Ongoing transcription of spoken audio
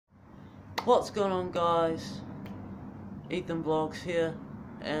What's going on, guys? Ethan Vlogs here,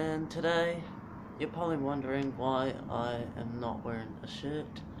 and today you're probably wondering why I am not wearing a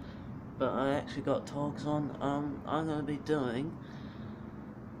shirt, but I actually got togs on. I'm going to be doing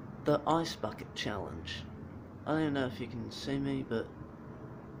the ice bucket challenge. I don't know if you can see me, but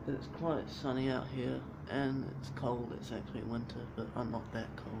it's quite sunny out here and it's cold. It's actually winter, but I'm not that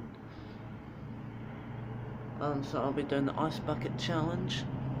cold. So I'll be doing the ice bucket challenge.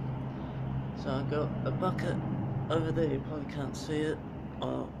 So I got a bucket over there, you probably can't see it.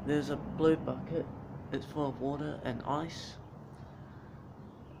 There's a blue bucket, it's full of water and ice.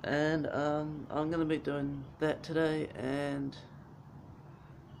 And I'm going to be doing that today, and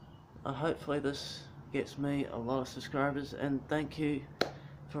hopefully this gets me a lot of subscribers. And thank you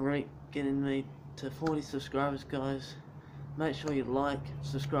for getting me to 40 subscribers, guys. Make sure you like,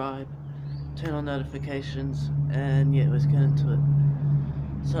 subscribe, turn on notifications, and yeah, let's get into it.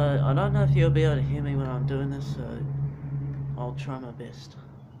 So, I don't know if you'll be able to hear me when I'm doing this, so I'll try my best.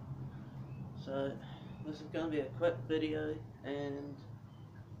 So, this is going to be a quick video, and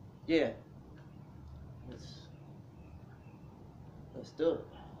yeah, let's do it.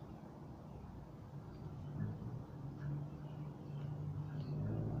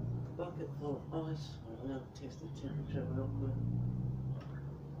 Bucket full of ice. I'm going to test the temperature real quick.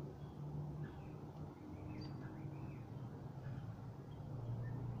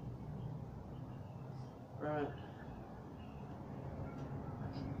 Right,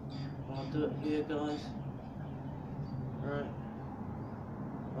 I'll do it here, guys. Right,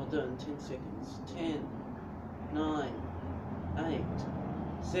 I'll do it in 10 seconds. 10, 9, 8,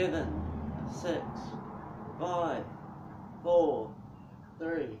 7, 6, 5, 4,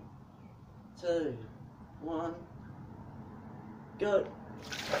 3, 2, 1, go!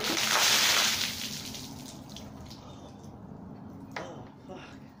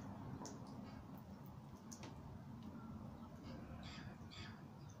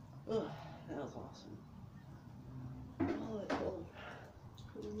 Oh, that was awesome. Oh, it's cold. It's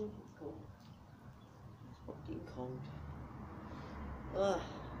cold. It's fucking cold.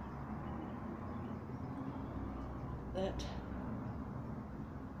 That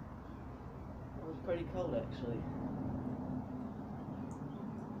was pretty cold, actually.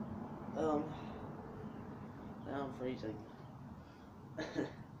 Now I'm freezing.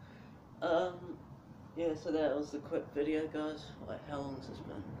 Yeah, so that was the quick video, guys. Like, how long has this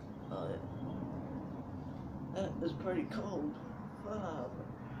been? That was pretty cold. Wow.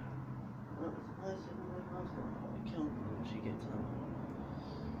 My mom's gonna probably kill me when she gets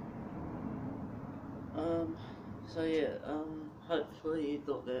home. So yeah, hopefully you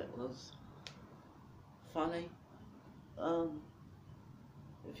thought that was funny.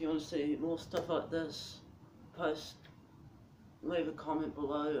 If you want to see more stuff like this, leave a comment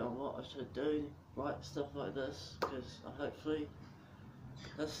below on what I should do, like stuff like this, because hopefully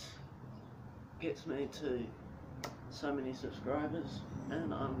this gets me to so many subscribers.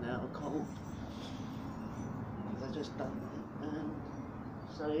 And I'm now cold because I just done that. And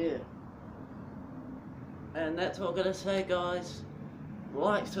so yeah, and that's all I'm gonna say, guys.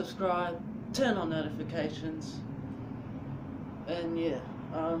 Like, subscribe, turn on notifications, and yeah,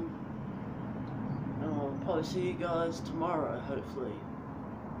 and I'll probably see you guys tomorrow, hopefully.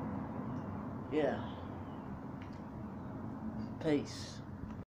 Yeah, peace.